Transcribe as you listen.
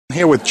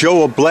Here with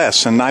Joel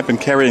Bless, and I've been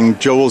carrying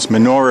Joel's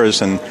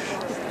menorahs and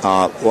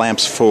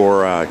lamps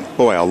for,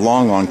 a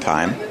long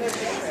time.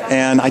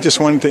 And I just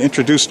wanted to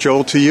introduce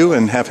Joel to you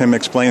and have him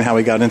explain how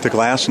he got into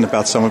glass and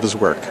about some of his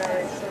work.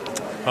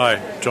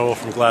 Hi, Joel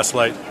from Glass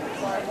Light.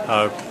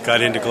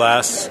 Got into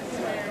glass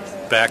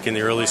back in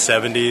the early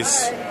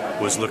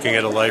 70s. Was looking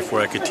at a life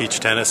where I could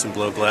teach tennis and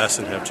blow glass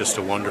and have just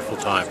a wonderful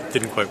time.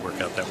 Didn't quite work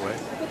out that way.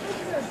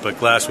 But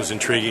glass was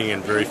intriguing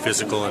and very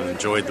physical, and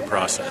enjoyed the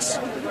process.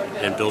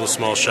 And built a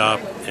small shop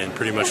and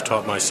pretty much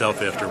taught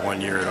myself after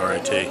 1 year at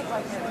RIT.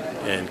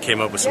 And came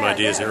up with some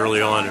ideas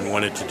early on and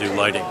wanted to do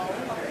lighting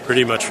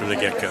pretty much from the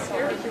get-go.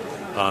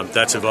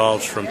 That's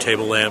evolved from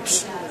table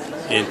lamps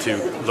into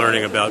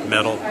learning about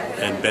metal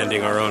and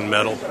bending our own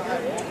metal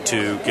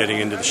to getting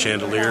into the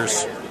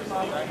chandeliers,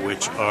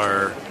 which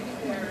are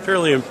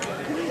fairly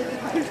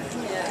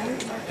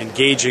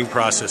engaging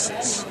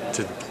processes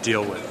to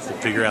deal with, to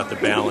figure out the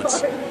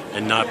balance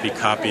and not be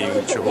copying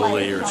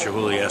Chihuly or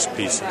Chihuly-esque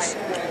pieces,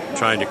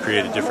 trying to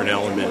create a different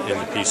element in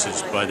the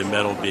pieces by the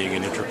metal being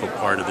an integral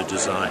part of the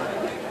design.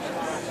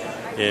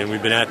 And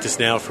we've been at this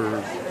now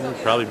for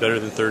probably better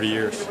than 30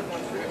 years.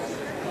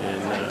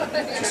 And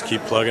just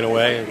keep plugging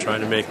away and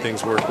trying to make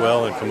things work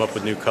well and come up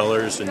with new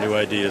colors and new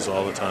ideas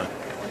all the time.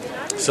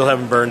 Still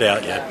haven't burned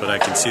out yet, but I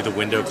can see the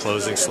window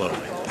closing slowly.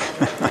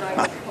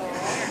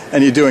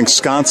 And you're doing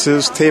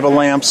sconces, table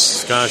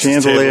lamps,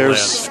 chandeliers. Table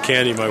lamps.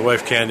 Candy, my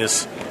wife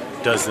Candace,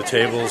 does the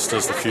tables,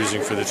 does the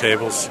fusing for the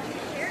tables.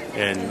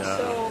 And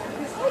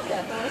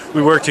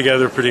we work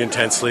together pretty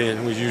intensely,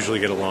 and we usually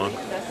get along.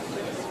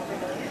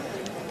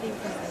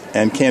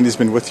 And Candy's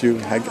been with you,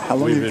 how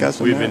long have you guys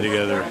been We've married? been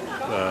together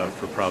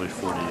for probably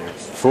 40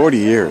 years. 40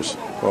 years.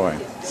 Boy,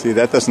 see,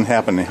 that doesn't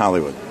happen in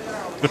Hollywood.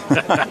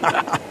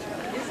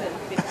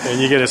 And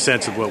you get a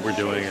sense of what we're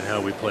doing and how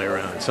we play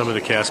around. Some of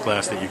the cast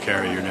glass that you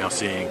carry you're now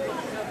seeing.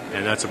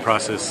 And that's a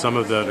process, some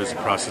of that is a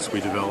process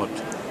we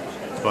developed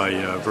by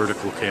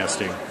vertical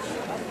casting.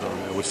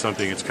 It was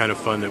something, it's kind of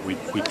fun that we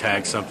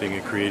tagged something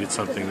and created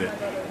something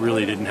that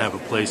really didn't have a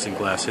place in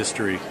glass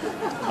history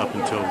up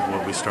until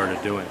what we started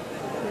doing.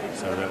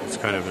 So that was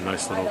kind of a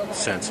nice little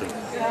sense of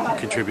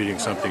contributing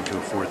something to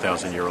a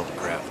 4,000-year-old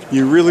craft.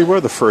 You really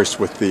were the first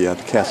with the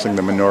casting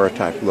the menorah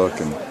type look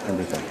and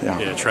everything.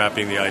 Yeah,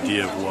 trapping the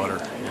idea of water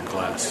in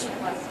glass.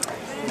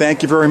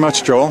 Thank you very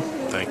much, Joel.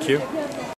 Thank you.